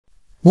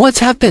What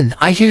happened?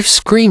 I hear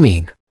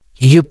screaming.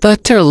 You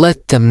better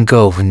let them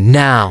go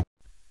now.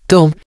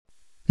 Don't.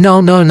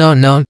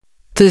 No.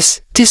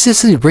 This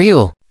isn't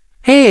real.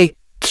 Hey,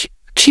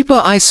 keep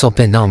your eyes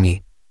open on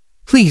me.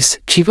 Please,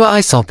 keep your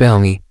eyes open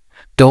on me.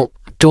 Don't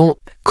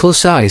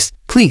close your eyes,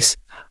 please.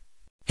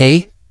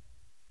 Hey,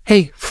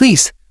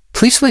 please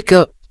wake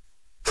up.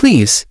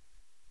 Please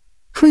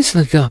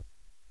wake up.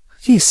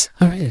 Please,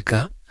 wake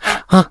up.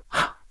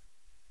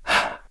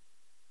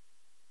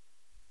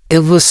 It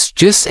was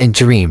just a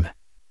dream.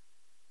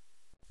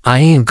 I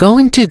am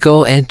going to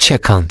go and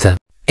check on them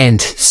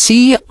and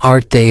see are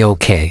they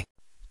okay.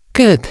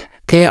 Good,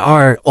 they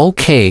are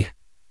okay.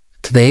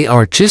 They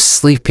are just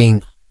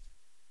sleeping.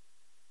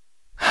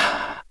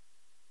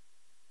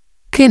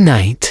 Good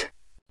night.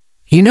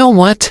 You know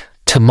what?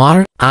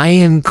 Tomorrow I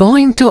am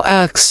going to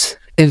ask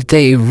if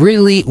they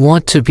really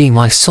want to be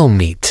my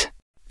soulmate.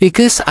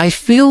 Because I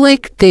feel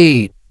like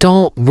they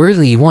don't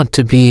really want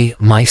to be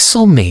my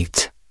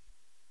soulmate.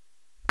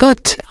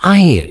 But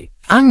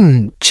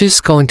I'm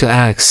just going to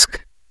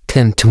ask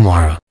them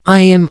tomorrow. I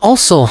am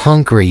also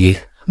hungry,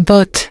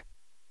 but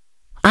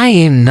I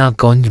am not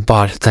going to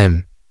bother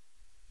them.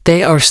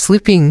 They are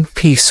sleeping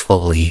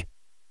peacefully.